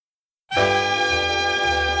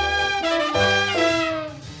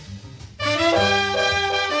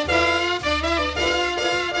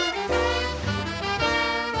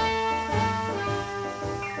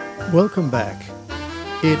Welcome back.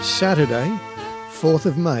 It's Saturday, 4th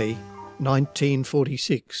of May,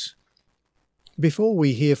 1946. Before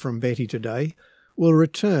we hear from Betty today, we'll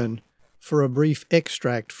return for a brief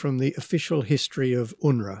extract from the official history of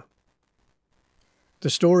UNRWA. The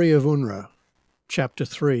Story of UNRWA, Chapter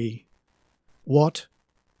 3, What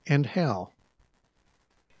and How.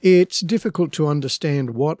 It's difficult to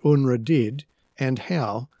understand what UNRWA did and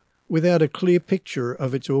how without a clear picture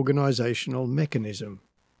of its organisational mechanism.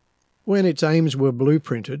 When its aims were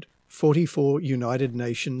blueprinted, 44 United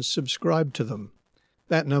Nations subscribed to them.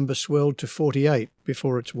 That number swelled to 48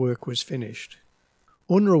 before its work was finished.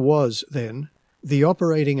 UNRWA was, then, the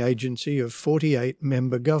operating agency of 48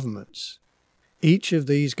 member governments. Each of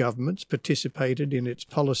these governments participated in its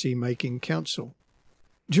policy-making council.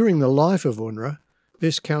 During the life of UNRWA,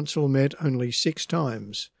 this council met only 6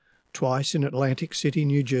 times, twice in Atlantic City,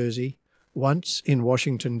 New Jersey, once in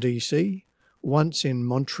Washington, D.C., once in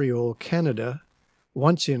Montreal, Canada,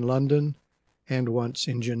 once in London, and once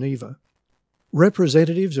in Geneva.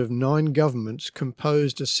 Representatives of 9 governments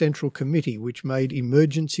composed a central committee which made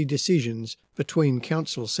emergency decisions between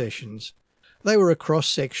council sessions. They were a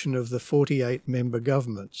cross-section of the 48 member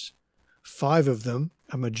governments. 5 of them,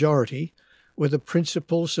 a majority, were the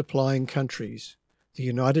principal supplying countries: the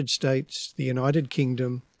United States, the United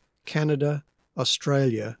Kingdom, Canada,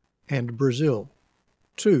 Australia, and Brazil.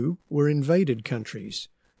 2 were invaded countries: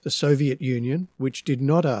 the Soviet Union, which did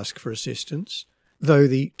not ask for assistance, though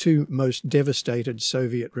the 2 most devastated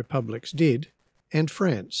Soviet republics did, and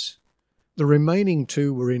France. The remaining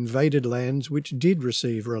 2 were invaded lands which did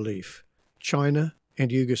receive relief: China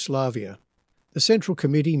and Yugoslavia. The Central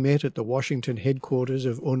Committee met at the Washington headquarters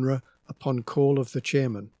of UNRWA upon call of the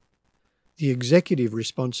chairman. The executive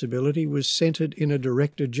responsibility was centred in a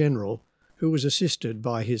Director General who was assisted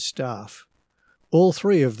by his staff. All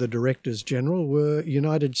 3 of the Directors General were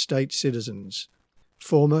United States citizens: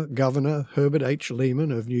 former Governor Herbert H.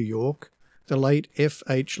 Lehman of New York, the late F.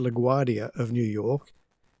 H. LaGuardia of New York,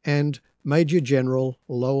 and Major General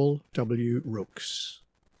Lowell W. Rooks.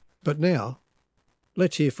 But now,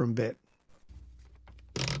 let's hear from Bet.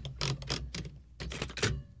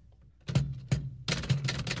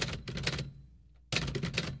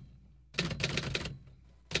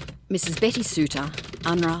 Mrs. Betty Suter,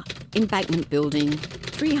 UNRWA, Embankment Building,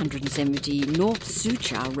 370 North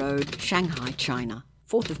Sucha Road, Shanghai, China,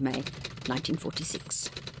 4th of May, 1946.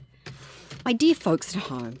 My dear folks at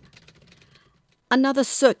home, another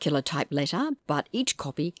circular type letter, but each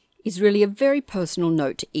copy is really a very personal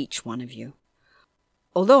note to each one of you.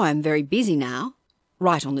 Although I am very busy now,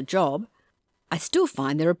 right on the job, I still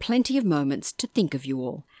find there are plenty of moments to think of you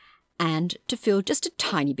all and to feel just a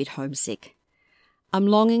tiny bit homesick. I'm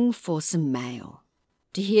longing for some mail,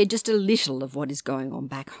 to hear just a little of what is going on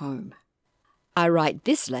back home. I write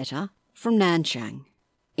this letter from Nanchang,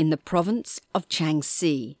 in the province of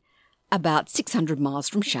Jiangxi, about 600 miles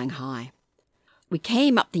from Shanghai. We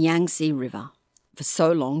came up the Yangtze River, for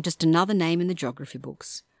so long just another name in the geography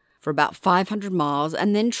books, for about 500 miles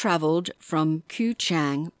and then travelled from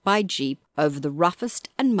Kuchang by jeep over the roughest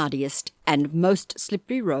and muddiest and most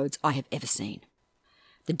slippery roads I have ever seen.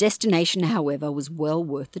 The destination, however, was well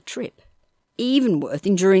worth the trip, even worth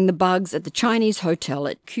enduring the bugs at the Chinese hotel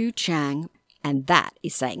at Kuchang, and that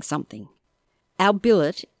is saying something. Our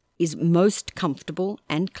billet is most comfortable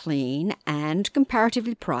and clean and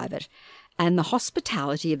comparatively private, and the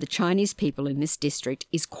hospitality of the Chinese people in this district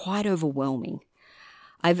is quite overwhelming.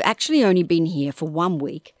 I've actually only been here for 1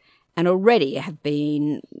 week, and already have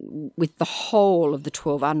been, with the whole of the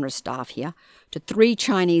 12 UNRWA staff here, to 3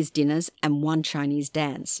 Chinese dinners and 1 Chinese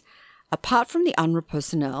dance. Apart from the UNRWA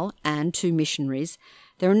personnel and 2 missionaries,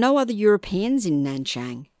 there are no other Europeans in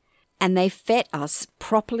Nanchang, and they fed us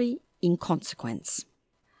properly in consequence.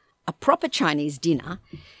 A proper Chinese dinner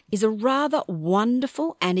is a rather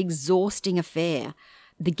wonderful and exhausting affair.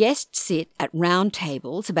 The guests sit at round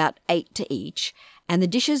tables, about 8 to each, and the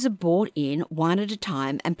dishes are brought in one at a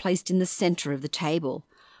time and placed in the centre of the table,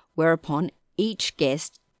 whereupon each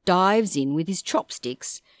guest dives in with his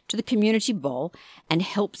chopsticks to the community bowl and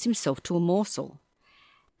helps himself to a morsel.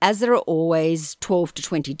 As there are always 12 to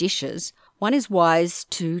 20 dishes, one is wise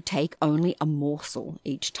to take only a morsel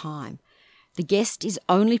each time. The guest is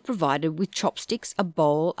only provided with chopsticks, a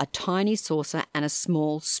bowl, a tiny saucer, and a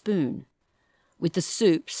small spoon. With the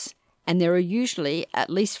soups, and there are usually at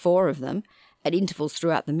least 4 of them, at intervals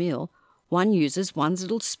throughout the meal, one uses one's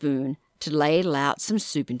little spoon to ladle out some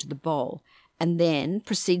soup into the bowl, and then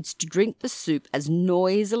proceeds to drink the soup as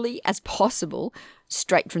noisily as possible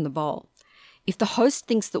straight from the bowl. If the host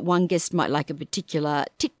thinks that one guest might like a particular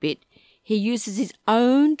tidbit, he uses his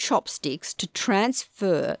own chopsticks to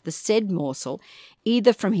transfer the said morsel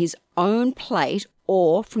either from his own plate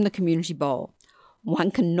or from the community bowl.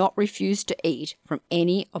 One cannot refuse to eat from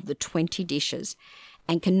any of the 20 dishes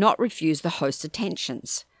and cannot refuse the host's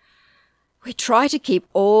attentions. We try to keep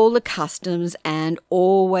all the customs and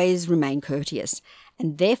always remain courteous,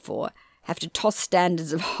 and therefore have to toss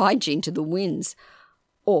standards of hygiene to the winds,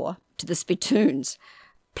 or to the spittoons,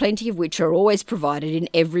 plenty of which are always provided in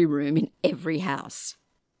every room in every house.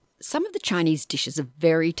 Some of the Chinese dishes are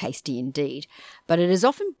very tasty indeed, but it is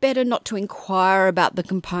often better not to inquire about the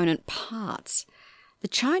component parts. The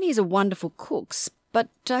Chinese are wonderful cooks, but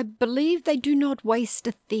I believe they do not waste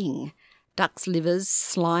a thing. Ducks' livers,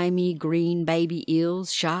 slimy green baby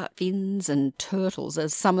eels, shark fins and turtles are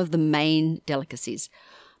some of the main delicacies.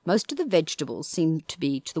 Most of the vegetables seem to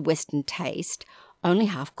be, to the Western taste, only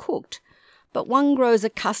half cooked, but one grows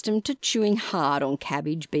accustomed to chewing hard on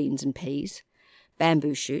cabbage, beans and peas.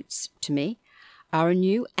 Bamboo shoots, to me, are a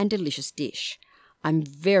new and delicious dish. I'm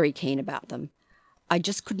very keen about them. I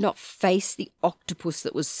just could not face the octopus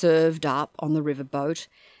that was served up on the riverboat.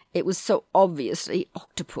 It was so obviously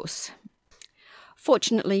octopus.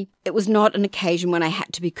 Fortunately, it was not an occasion when I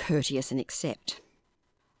had to be courteous and accept.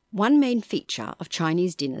 One main feature of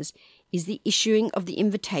Chinese dinners is the issuing of the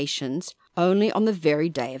invitations only on the very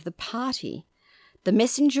day of the party, the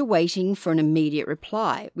messenger waiting for an immediate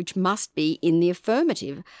reply, which must be in the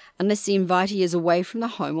affirmative unless the invitee is away from the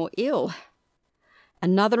home or ill.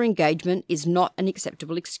 Another engagement is not an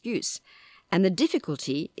acceptable excuse, and the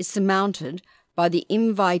difficulty is surmounted by the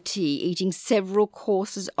invitee eating several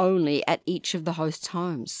courses only at each of the host's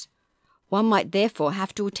homes. One might therefore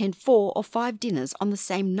have to attend 4 or 5 dinners on the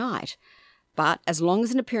same night, but as long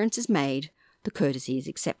as an appearance is made, the courtesy is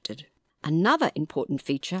accepted. Another important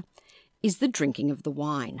feature is the drinking of the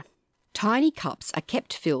wine. Tiny cups are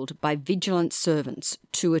kept filled by vigilant servants,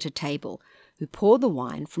 2 at a table, who pour the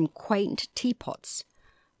wine from quaint teapots.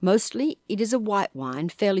 Mostly it is a white wine,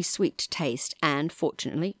 fairly sweet to taste and,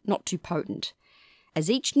 fortunately, not too potent. As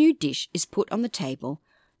each new dish is put on the table,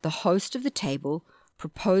 the host of the table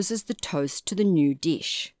proposes the toast to the new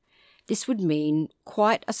dish. This would mean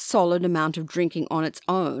quite a solid amount of drinking on its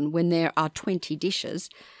own when there are 20 dishes,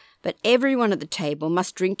 but everyone at the table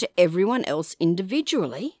must drink to everyone else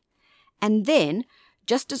individually, and then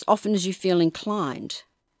just as often as you feel inclined.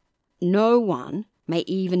 No one may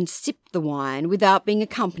even sip the wine without being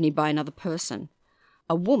accompanied by another person.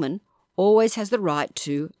 A woman always has the right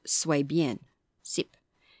to sui bien, sip,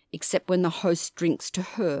 except when the host drinks to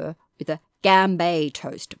her with a gambé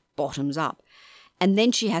toast, bottoms up, and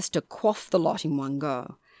then she has to quaff the lot in one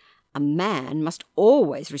go. A man must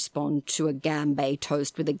always respond to a gambé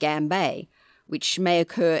toast with a gambé, which may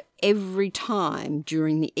occur every time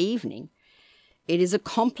during the evening. It is a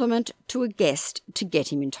compliment to a guest to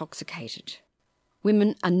get him intoxicated.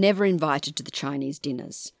 Women are never invited to the Chinese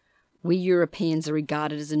dinners. We Europeans are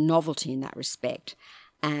regarded as a novelty in that respect,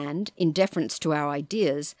 and, in deference to our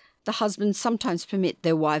ideas, the husbands sometimes permit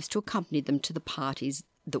their wives to accompany them to the parties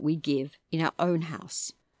that we give in our own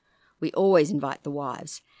house. We always invite the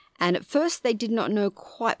wives, and at first they did not know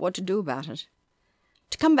quite what to do about it.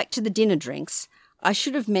 To come back to the dinner drinks, I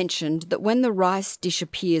should have mentioned that when the rice dish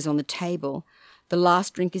appears on the table, the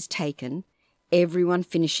last drink is taken, everyone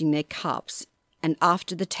finishing their cups, and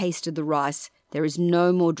after the taste of the rice, there is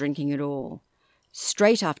no more drinking at all.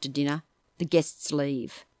 Straight after dinner, the guests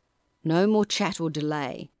leave. No more chat or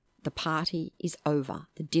delay. The party is over,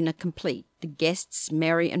 the dinner complete, the guests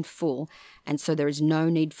merry and full, and so there is no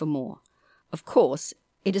need for more. Of course,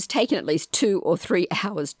 it has taken at least 2 or 3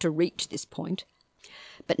 hours to reach this point.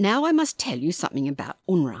 But now I must tell you something about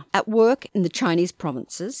UNRWA. At work in the Chinese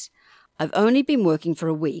provinces, I've only been working for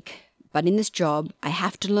a week, but in this job I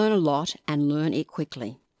have to learn a lot and learn it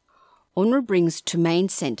quickly. UNRWA brings to main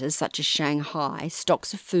centres such as Shanghai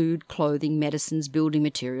stocks of food, clothing, medicines, building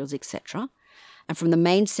materials, etc., and from the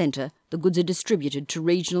main centre the goods are distributed to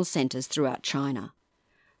regional centres throughout China.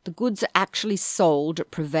 The goods are actually sold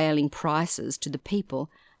at prevailing prices to the people,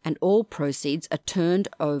 and all proceeds are turned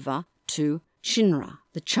over to Shinra,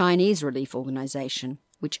 the Chinese relief organisation,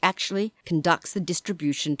 which actually conducts the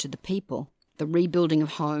distribution to the people, the rebuilding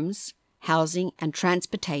of homes, housing and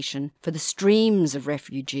transportation for the streams of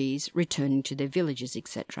refugees returning to their villages,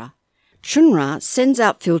 etc. Shinra sends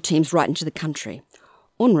out field teams right into the country.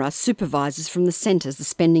 UNRWA supervises from the centres the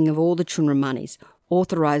spending of all the Shinra monies,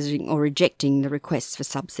 authorising or rejecting the requests for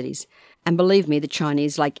subsidies. And believe me, the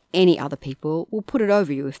Chinese, like any other people, will put it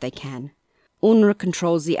over you if they can. UNRWA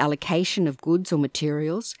controls the allocation of goods or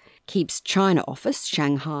materials, keeps China office,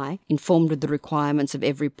 Shanghai, informed of the requirements of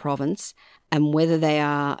every province and whether they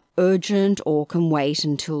are urgent or can wait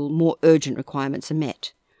until more urgent requirements are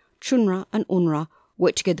met. CHUNRWA and UNRWA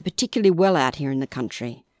work together particularly well out here in the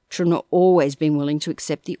country. CHUNRWA always been willing to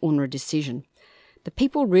accept the UNRWA decision. The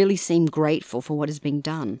people really seem grateful for what is being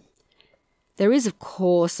done. There is, of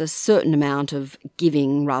course, a certain amount of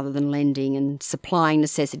giving rather than lending and supplying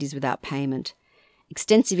necessities without payment.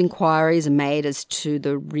 Extensive inquiries are made as to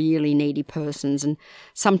the really needy persons and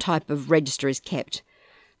some type of register is kept.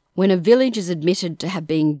 When a village is admitted to have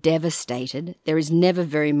been devastated, there is never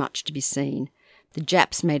very much to be seen. The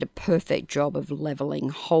Japs made a perfect job of levelling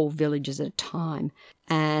whole villages at a time,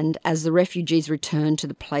 and as the refugees return to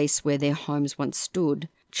the place where their homes once stood,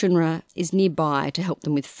 CHUNRWA is nearby to help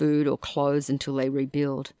them with food or clothes until they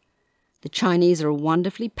rebuild. The Chinese are a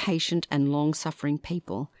wonderfully patient and long-suffering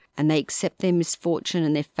people, and they accept their misfortune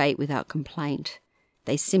and their fate without complaint.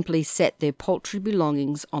 They simply set their paltry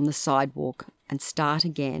belongings on the sidewalk and start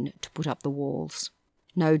again to put up the walls.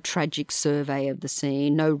 No tragic survey of the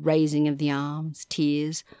scene, no raising of the arms,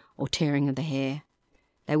 tears, or tearing of the hair.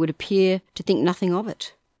 They would appear to think nothing of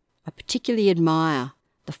it. I particularly admire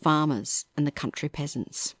the farmers and the country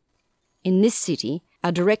peasants. In this city,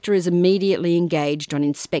 our director is immediately engaged on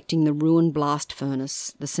inspecting the ruined blast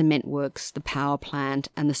furnace, the cement works, the power plant,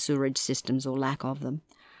 and the sewerage systems or lack of them.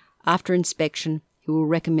 After inspection, he will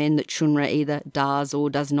recommend that CHUNRWA either does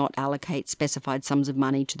or does not allocate specified sums of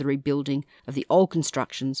money to the rebuilding of the old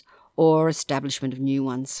constructions or establishment of new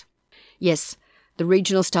ones. Yes, the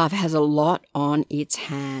regional staff has a lot on its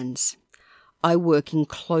hands. I work in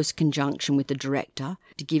close conjunction with the director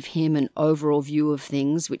to give him an overall view of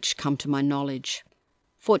things which come to my knowledge.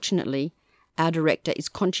 Fortunately, our director is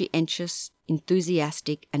conscientious,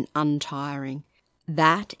 enthusiastic and untiring.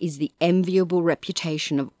 That is the enviable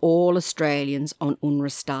reputation of all Australians on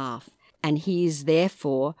UNRWA staff, and he is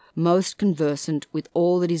therefore most conversant with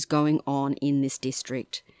all that is going on in this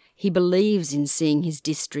district. He believes in seeing his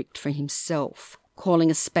district for himself,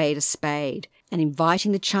 calling a spade, and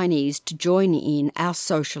inviting the Chinese to join in our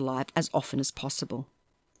social life as often as possible.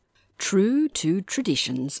 True to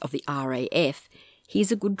traditions of the RAF, he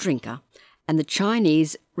is a good drinker, and the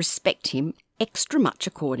Chinese respect him extra much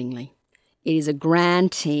accordingly. It is a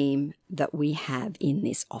grand team that we have in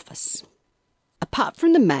this office. Apart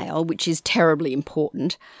from the mail, which is terribly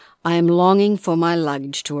important, I am longing for my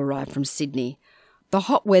luggage to arrive from Sydney. The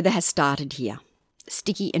hot weather has started here,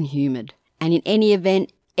 sticky and humid, and in any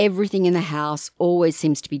event, everything in the house always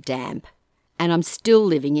seems to be damp. And I'm still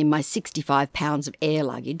living in my 65 pounds of air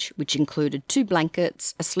luggage, which included 2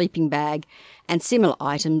 blankets, a sleeping bag, and similar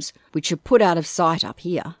items which are put out of sight up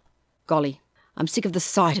here. Golly, I'm sick of the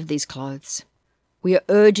sight of these clothes. We are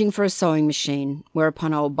urging for a sewing machine,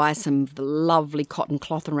 whereupon I will buy some of the lovely cotton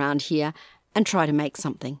cloth around here and try to make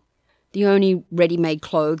something. The only ready-made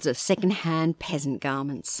clothes are second-hand peasant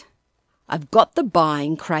garments. I've got the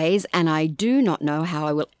buying craze, and I do not know how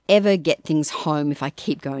I will ever get things home if I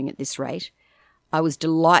keep going at this rate. I was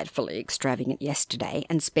delightfully extravagant yesterday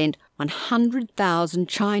and spent 100,000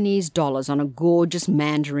 Chinese dollars on a gorgeous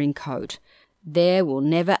mandarin coat. There will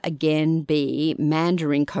never again be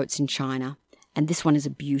mandarin coats in China, and this one is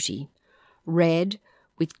a beauty. Red,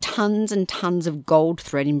 with tons and tons of gold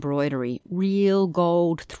thread embroidery, real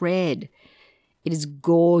gold thread. It is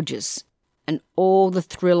gorgeous, and all the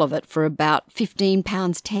thrill of it for about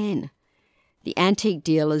 £15.10. The antique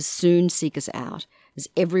dealers soon seek us out, as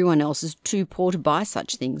everyone else is too poor to buy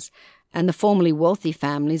such things, and the formerly wealthy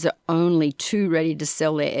families are only too ready to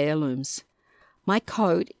sell their heirlooms. My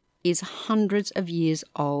coat is hundreds of years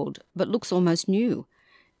old, but looks almost new.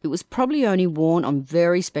 It was probably only worn on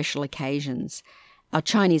very special occasions. Our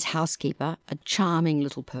Chinese housekeeper, a charming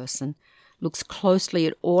little person, looks closely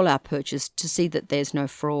at all our purchase to see that there's no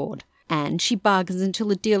fraud, and she bargains until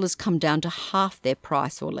the dealers come down to half their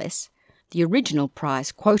price or less. The original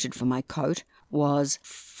price quoted for my coat was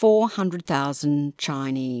 400,000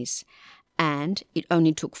 Chinese, and it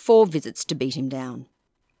only took 4 visits to beat him down.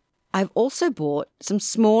 I've also bought some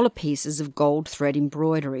smaller pieces of gold thread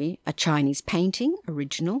embroidery, a Chinese painting,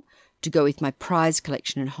 original, to go with my prize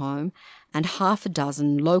collection at home, and 6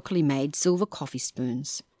 locally made silver coffee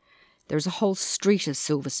spoons. There is a whole street of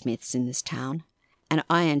silversmiths in this town, and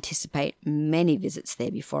I anticipate many visits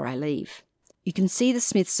there before I leave. You can see the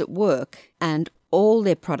smiths at work, and all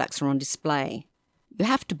their products are on display. You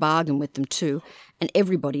have to bargain with them too, and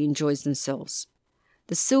everybody enjoys themselves.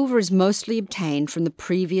 The silver is mostly obtained from the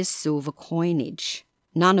previous silver coinage,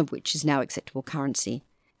 none of which is now acceptable currency.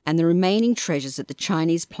 and the remaining treasures that the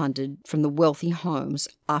Chinese plundered from the wealthy homes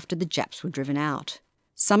after the Japs were driven out.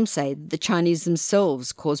 Some say that the Chinese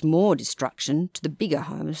themselves caused more destruction to the bigger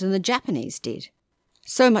homes than the Japanese did.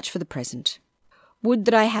 So much for the present. Would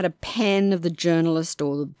that I had a pen of the journalist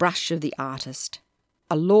or the brush of the artist.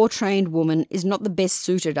 A law-trained woman is not the best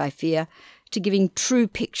suited, I fear, to giving true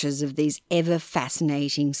pictures of these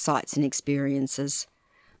ever-fascinating sights and experiences.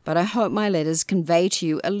 But I hope my letters convey to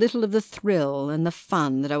you a little of the thrill and the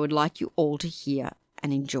fun that I would like you all to hear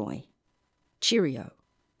and enjoy. Cheerio.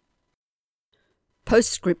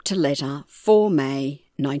 Postscript to letter 4 May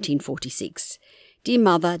 1946. Dear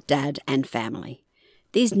Mother, Dad and family.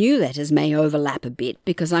 These new letters may overlap a bit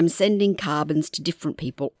because I'm sending carbons to different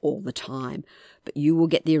people all the time, but you will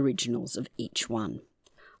get the originals of each one.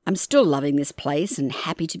 I'm still loving this place and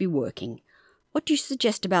happy to be working. What do you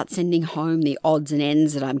suggest about sending home the odds and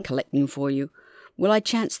ends that I'm collecting for you? Will I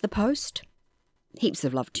chance the post? Heaps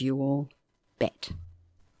of love to you all. Bet.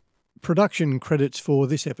 Production credits for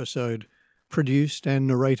this episode. Produced and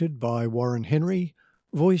narrated by Warren Henry.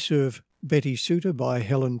 Voice of Betty Suter by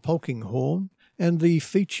Helen Polkinghorne. And the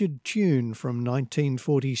featured tune from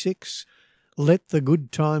 1946, Let the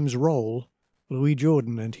Good Times Roll, Louis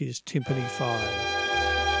Jordan and his Timpani Five.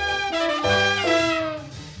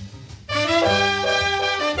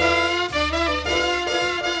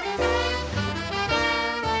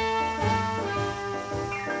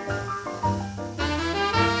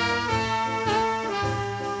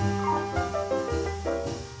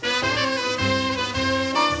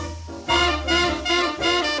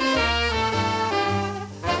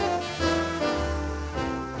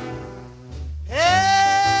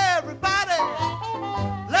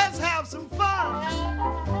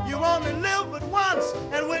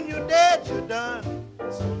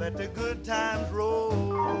 Let the good times roll.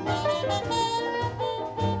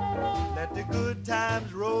 Let the good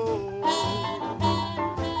times roll.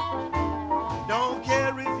 Don't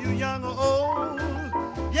care if you're young or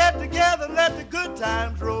old. Get together, let the good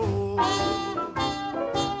times roll.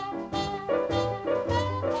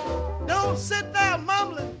 Don't sit there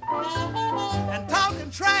mumbling and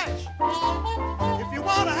talking trash. If you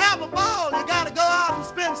want to have a ball, you got to go out and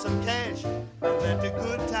spend some cash. Let the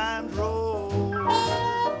good times roll.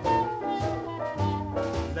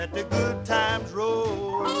 Let the good times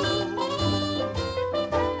roll.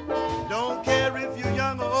 Don't care if you're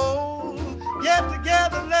young or old. Get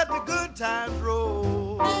together, let the good times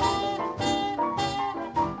roll.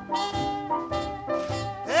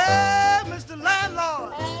 Hey, Mr.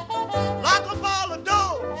 Landlord, lock up all the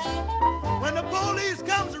doors. When the police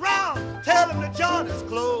comes around, tell them the joint is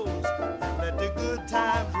closed. Let the good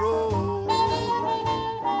times roll.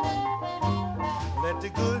 Let the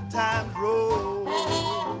good times roll.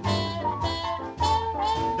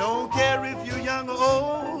 Don't care if you're young or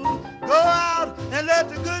old. Go out and let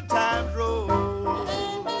the good times roll.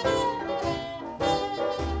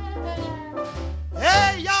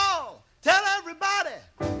 Hey, y'all, tell everybody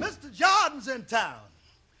Mr. Jordan's in town.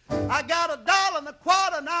 I got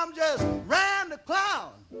 $1.25 and I'm just ran the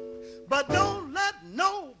clown. But don't let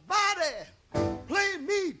nobody play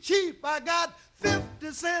me cheap. I got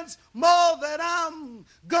 50 cents more that I'm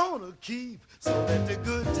gonna keep. So let the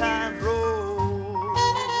good times roll.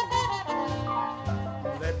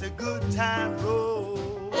 Let the good times roll.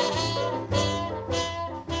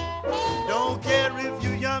 Don't care if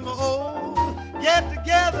you're young or old. Get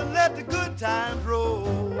together, let the good times roll.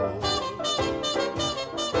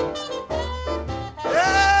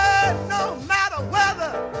 Yeah, no matter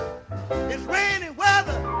whether it's rainy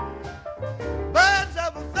weather, birds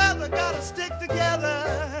of a feather gotta stick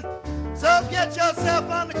together. So get yourself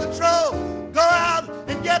under control. Go out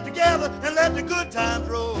and get together and let the good times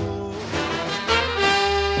roll.